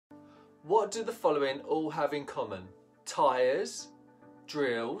What do the following all have in common? Tyres,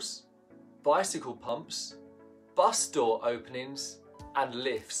 drills, bicycle pumps, bus door openings and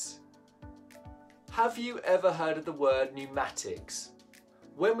lifts. Have you ever heard of the word pneumatics?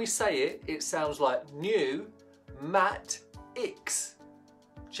 When we say it, it sounds like new, mat, ix.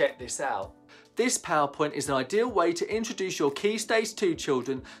 Check this out. This PowerPoint is an ideal way to introduce your Key Stage 2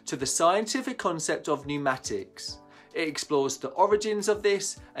 children to the scientific concept of pneumatics. It explores the origins of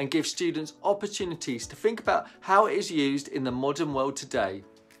this and gives students opportunities to think about how it is used in the modern world today.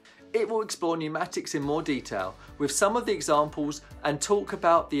 It will explore pneumatics in more detail with some of the examples and talk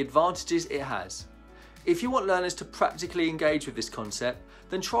about the advantages it has. If you want learners to practically engage with this concept,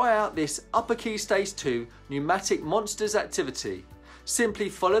 then try out this Upper Key Stage 2 Pneumatic Monsters activity. Simply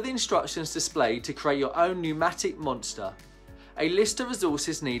follow the instructions displayed to create your own pneumatic monster. A list of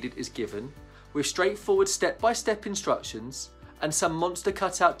resources needed is given, with straightforward step-by-step instructions and some monster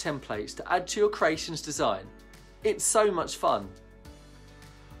cutout templates to add to your creation's design. It's so much fun.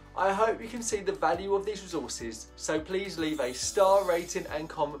 I hope you can see the value of these resources, so please leave a star rating and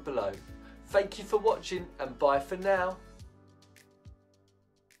comment below. Thank you for watching and bye for now.